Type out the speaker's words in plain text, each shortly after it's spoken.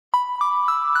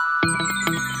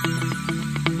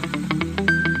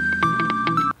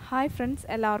Hi friends,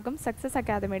 എല്ലാവർക്കും success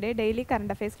അക്കാദമിയുടെ daily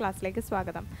current affairs ക്ലാസ്സിലേക്ക്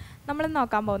സ്വാഗതം. നമ്മൾ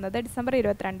നോക്കാൻ പോകുന്നത് ഡിസംബർ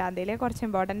 22-ാം തീയതിയിലെ കുറച്ച്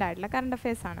ഇമ്പോർട്ടൻ്റ് ആയിട്ടുള്ള കറണ്ട്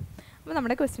അഫയേഴ്സ് ആണ്. അപ്പോൾ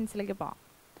നമ്മുടെ ക്വസ്റ്റ്യൻസിലേക്ക് പോകാം.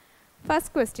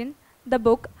 First question, the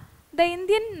book the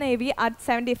Indian navy at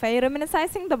 75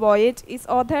 റെമിനിസൈസിംഗ് the voyage is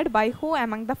ഓഥേർഡ് by who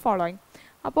among the following.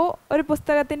 അപ്പോൾ ഒരു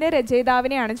പുസ്തകത്തിൻ്റെ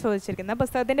രചയിതാവിനെയാണ് ചോദിച്ചിരിക്കുന്നത്.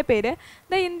 പുസ്തകത്തിൻ്റെ പേര്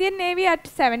the Indian navy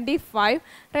at 75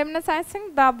 റെമിനിസൈസിംഗ്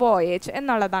the voyage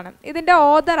എന്നുള്ളതാണ്. ഇതിൻ്റെ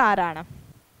ഓഥർ ആരാണ്?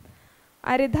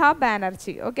 അരിത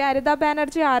ബാനർജി. ഓക്കെ, അരിത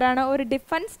ബാനർജി ആരാണ്? ഒരു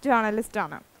ഡിഫൻസ് ജേർണലിസ്റ്റ്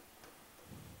ആണ്.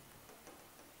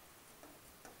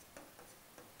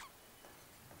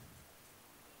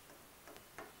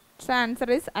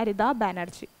 Answer is Aritha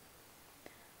Banerjee.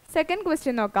 Second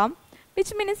question നോക്കാം.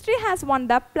 Which ministry has one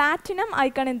the platinum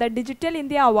icon in the digital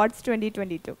India awards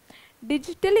 2022?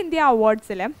 Digital India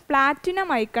അവാർഡ്സിൽ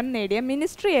platinum icon നേടിയ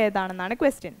ministry ഏതാണെന്നാണ്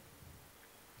question.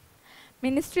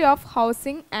 Ministry of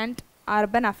housing and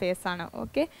urban affairs ആണ്.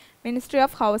 Okay, ministry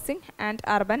of housing and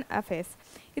urban affairs.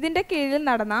 ഇതിൻ്റെ കീഴിൽ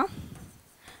നടന്ന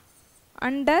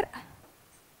under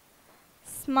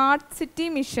smart city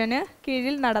മിഷന്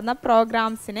കീഴിൽ നടന്ന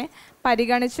പ്രോഗ്രാംസിനെ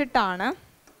പരിഗണിച്ചിട്ടാണ്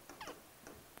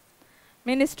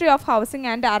ministry of housing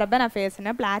and urban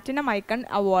അഫയേഴ്സിന് platinum icon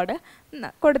award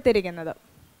കൊടുത്തിരിക്കുന്നത്.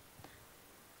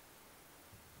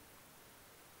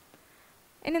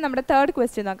 ഇനി നമ്മുടെ തേർഡ്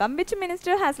ക്വസ്റ്റ്യൻ നോക്കാം. Which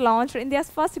minister has launched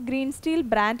India's first green steel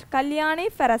brand Kalyani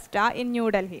ഫെറസ്റ്റ in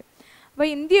New Delhi? അപ്പോൾ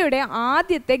ഇന്ത്യയുടെ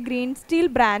ആദ്യത്തെ ഗ്രീൻ സ്റ്റീൽ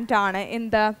ബ്രാൻഡാണ്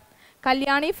എന്ത്?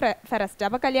 കല്യാണി ഫെറസ്റ്റ.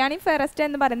 അപ്പോൾ കല്യാണി ഫെറസ്റ്റ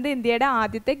എന്ന് പറയുന്നത് ഇന്ത്യയുടെ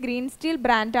ആദ്യത്തെ ഗ്രീൻ സ്റ്റീൽ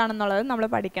ബ്രാൻഡാണെന്നുള്ളത് നമ്മൾ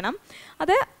പഠിക്കണം.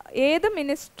 അത് ഏത്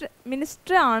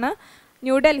മിനിസ്റ്റർ ആണ്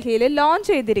ന്യൂഡൽഹിയിൽ ലോഞ്ച്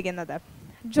ചെയ്തിരിക്കുന്നത്?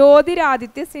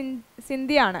 ജ്യോതിരാദിത്യ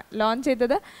സിന്ധ്യയാണ് ലോഞ്ച്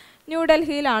ചെയ്തത്.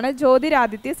 ന്യൂഡൽഹിയിലാണ്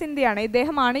ജ്യോതിരാദിത്യ സിന്ധ്യയാണ്.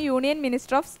 ഇദ്ദേഹമാണ് യൂണിയൻ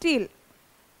മിനിസ്റ്റർ ഓഫ് സ്റ്റീൽ.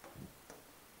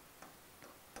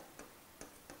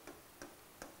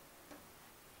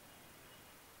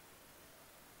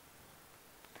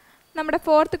 നമ്മുടെ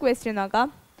ഫോർത്ത് ക്വസ്റ്റ്യൻ നോക്കാം.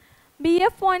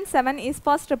 BF.7 is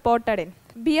first reported in.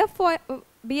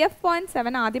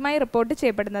 BF.7 ആദ്യമായി റിപ്പോർട്ട്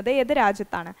ചെയ്യപ്പെടുന്നത് ഏത്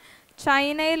രാജ്യത്താണ്?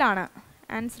 ചൈനയിലാണ്.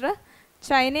 ആൻസർ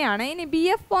ചൈനയാണ്. ഇനി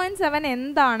BF.7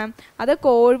 എന്താണ്? അത്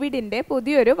കോവിഡിൻ്റെ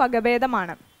പുതിയൊരു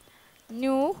വകഭേദമാണ്.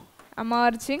 New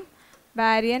emerging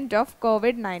വാരിയൻറ്റ് of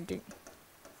COVID-19.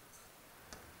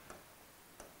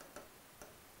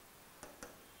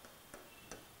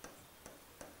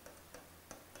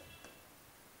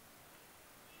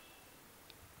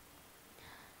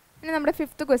 ഇനി നമ്മുടെ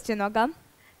ഫിഫ്ത്ത് ക്വസ്റ്റ്യൻ നോക്കാം.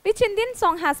 Which Indian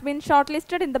song has been short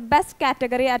listed in the best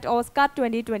category at Oscar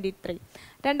 2023?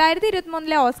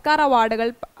 2023 Oscar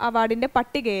അവാർഡിൻ്റെ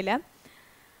പട്ടികയിൽ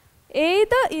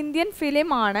ഏത് ഇന്ത്യൻ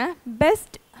ഫിലിമാണ്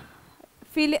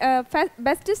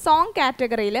ബെസ്റ്റ് സോങ്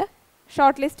കാറ്റഗറിയിൽ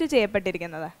ഷോർട്ട് ലിസ്റ്റ്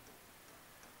ചെയ്യപ്പെട്ടിരിക്കുന്നത്?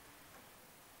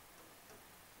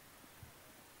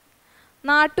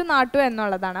 നാട്ടു നാട്ടു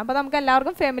എന്നുള്ളതാണ്. അപ്പോൾ നമുക്ക്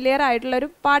എല്ലാവർക്കും ഫെമിലിയർ ആയിട്ടുള്ളൊരു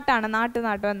പാട്ടാണ് നാട്ടു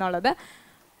നാട്ടു എന്നുള്ളത്.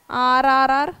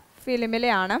 RRR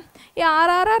ഫിലിമിലെയാണ്. ഈ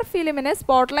RRR ഫിലിമിന്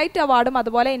സ്പോട്ട്ലൈറ്റ് അവാർഡും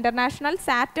അതുപോലെ ഇൻ്റർനാഷണൽ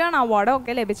സാറ്റേൺ അവാർഡും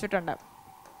ഒക്കെ ലഭിച്ചിട്ടുണ്ട്.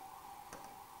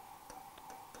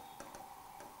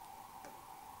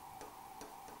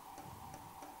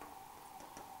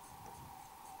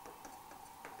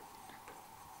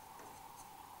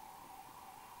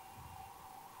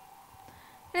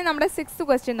 ഇനി നമ്മുടെ സിക്സ്ത്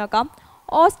ക്വസ്റ്റ്യൻ നോക്കാം.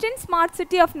 Austin smart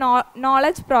city of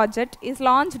knowledge project is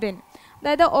launched in.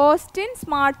 അതായത് Austin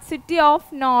smart city of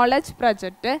knowledge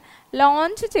project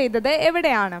launch ചെയ്തത്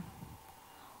എവിടെയാണ്?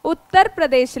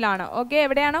 ഉത്തർപ്രദേശിലാണ്. ഓക്കെ,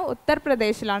 എവിടെയാണ്?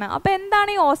 ഉത്തർപ്രദേശിലാണ്. അപ്പോൾ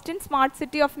എന്താണ് ഈ Austin smart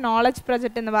city of knowledge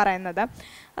project എന്ന് പറയുന്നത്?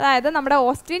 അതായത് നമ്മുടെ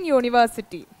ഓസ്റ്റിൻ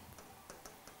യൂണിവേഴ്സിറ്റി,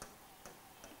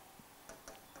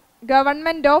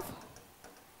 ഗവൺമെൻറ് ഓഫ്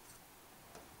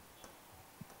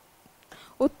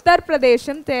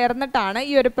ഉത്തർപ്രദേശും ചേർന്നിട്ടാണ്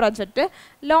ഈ ഒരു പ്രൊജക്റ്റ്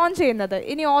ലോഞ്ച് ചെയ്യുന്നത്.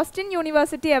 ഇനി ഓസ്റ്റിൻ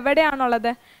യൂണിവേഴ്സിറ്റി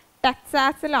എവിടെയാണുള്ളത്?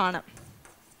 ടെക്സാസിലാണ്.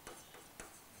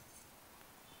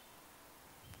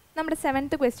 നമ്മുടെ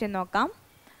സെവൻത്ത് ക്വസ്റ്റ്യൻ നോക്കാം.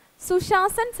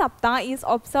 Sushasan സപ്ത is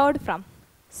observed from.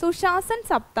 Sushasan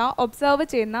സപ്ത observe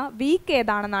ചെയ്യുന്ന വീക്ക്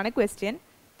ഏതാണെന്നാണ് ക്വസ്റ്റ്യൻ.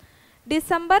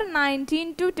 ഡിസംബർ 19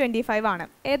 to 25 ആണ്.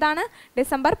 ഏതാണ്?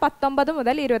 ഡിസംബർ 19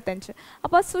 മുതൽ 25.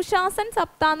 അപ്പോൾ സുശാസൻ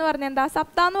സപ്ത എന്ന് പറഞ്ഞാൽ എന്താ?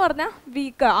 സപ്ത എന്ന് പറഞ്ഞാൽ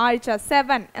വീക്ക്, ആഴ്ച,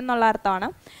 7 എന്നുള്ള അർത്ഥമാണ്.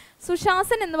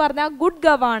 സുശാസൻ എന്ന് പറഞ്ഞാൽ good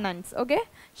governance. Okay,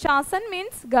 ശാസൻ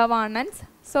means governance.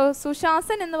 So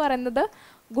Sushasan എന്ന് പറയുന്നത്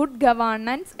ഗുഡ്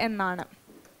ഗവേണൻസ് എന്നാണ്.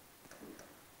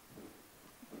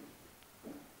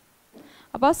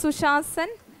 അപ്പോൾ Sushasan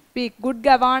week, good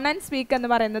governance week എന്ന്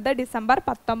പറയുന്നത് ഡിസംബർ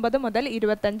 19 മുതൽ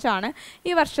 25 ആണ്.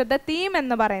 ഈ വർഷത്തെ തീം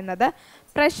എന്ന് പറയുന്നത്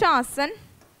പ്രശാസൻ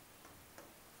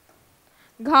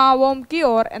ഗാവോം കി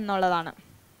ഓർ എന്നുള്ളതാണ്.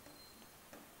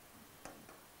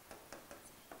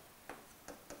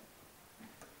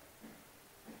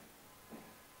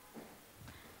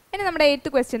 ഇനി നമ്മുടെ 8th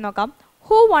ക്വസ്റ്റ്യൻ നോക്കാം.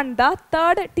 Who one the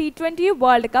third T20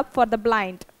 world cup for the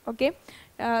blind? Okay,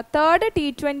 third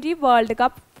T20 world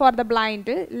cup for the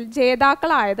blind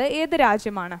ജേതാക്കളായത് ഏത്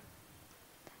രാജ്യമാണ്?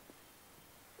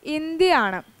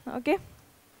 ഇന്ത്യയാണ്. ഓക്കെ,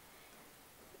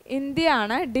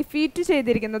 ഇന്ത്യയാണ് ഡിഫീറ്റ്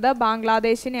ചെയ്തിരിക്കുന്നത്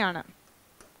ബംഗ്ലാദേശിനെയാണ്.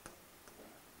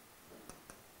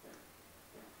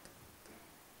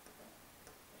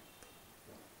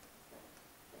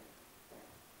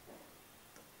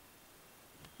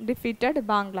 defeated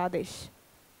Bangladesh.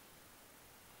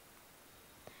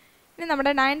 ഇനി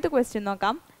നമ്മുടെ 9th ക്വസ്റ്റ്യൻ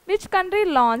നോക്കാം. Which country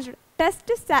launched test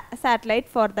satellite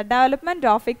for the development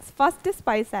of its first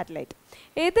spy satellite?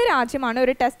 ഏത് രാജ്യമാണ്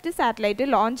ഒരു ടെസ്റ്റ് സാറ്റലൈറ്റ്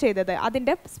ലോഞ്ച് ചെയ്തത്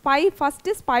അതിൻ്റെ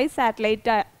ഫസ്റ്റ് സ്പൈ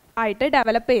സാറ്റലൈറ്റ് ആയിട്ട്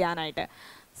ഡെവലപ്പ് ചെയ്യാനായിട്ട്?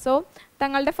 സോ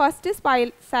തങ്ങളുടെ ഫസ്റ്റ് സ്പൈ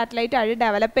സാറ്റലൈറ്റ് ആയിട്ട്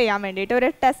ഡെവലപ്പ് ചെയ്യാൻ വേണ്ടിയിട്ട് ഒരു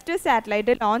ടെസ്റ്റ്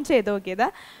സാറ്റലൈറ്റ് ലോഞ്ച് ചെയ്ത് നോക്കിയത്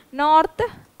നോർത്ത്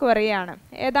കൊറിയയാണ്.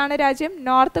 ഏതാണ് രാജ്യം?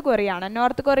 നോർത്ത് കൊറിയയാണ്.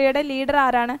 നോർത്ത് കൊറിയയുടെ ലീഡർ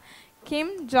ആരാണ്? Kim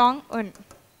Jong Un.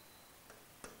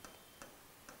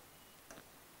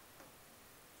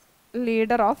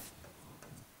 Leader of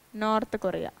north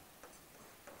Korea.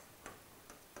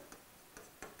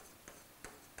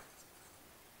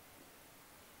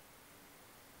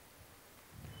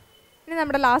 ഇനി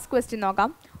നമ്മുടെ ലാസ്റ്റ് ക്വസ്റ്റ്യൻ നോക്കാം.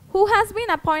 Who has been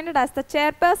appointed as the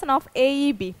chairperson of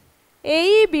AEB?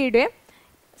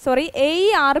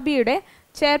 AERBയുടെ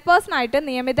ചെയർപേഴ്സണായിട്ട്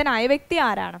നിയമിതനായ വ്യക്തി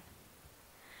ആരാണ്?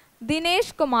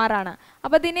 ദിനേശ് കുമാർ ആണ്.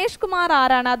 അപ്പോൾ ദിനേശ് കുമാർ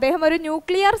ആരാണ്? അദ്ദേഹം ഒരു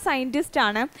ന്യൂക്ലിയർ സയൻറ്റിസ്റ്റ്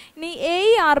ആണ്. ഇനി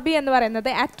AERB എന്ന്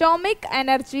പറയുന്നത് അറ്റോമിക്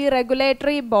എനർജി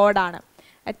റെഗുലേറ്ററി ബോർഡാണ്.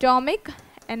 Atomic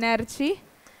energy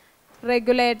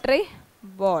regulatory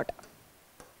board.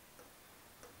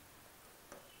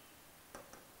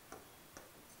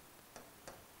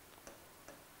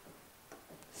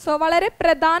 So വളരെ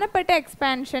പ്രധാനപ്പെട്ട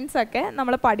എക്സ്പാൻഷൻസ് ഒക്കെ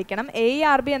നമ്മൾ പഠിക്കണം.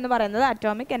 AERB എന്ന് പറയുന്നത്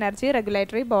അറ്റോമിക് എനർജി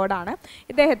റെഗുലേറ്ററി ബോർഡാണ്.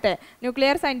 ഇദ്ദേഹത്തെ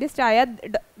ന്യൂക്ലിയർ സയൻറ്റിസ്റ്റായ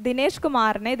ദിനേശ്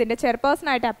കുമാറിനെ ഇതിൻ്റെ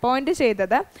ചെയർപേഴ്സണായിട്ട് അപ്പോയിൻറ്റ്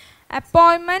ചെയ്തത്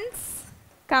appointments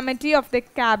committee of the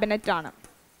cabinet ആണ്.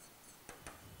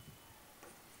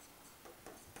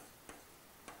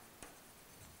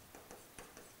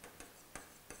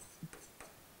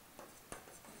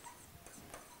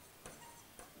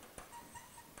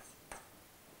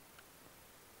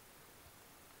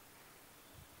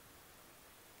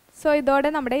 സോ ഇതോടെ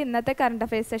നമ്മുടെ ഇന്നത്തെ കറണ്ട്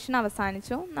അഫയേഴ്സ് സെഷൻ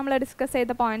അവസാനിച്ചു. നമ്മൾ ഡിസ്കസ്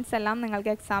ചെയ്ത പോയിന്റ്സ് എല്ലാം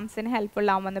നിങ്ങൾക്ക് എക്സാംസിന്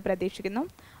ഹെൽപ്ഫുൾ ആവുമെന്ന് പ്രതീക്ഷിക്കുന്നു.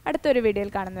 അടുത്തൊരു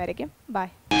വീഡിയോയിൽ കാണുന്നവരേക്കും ബൈ.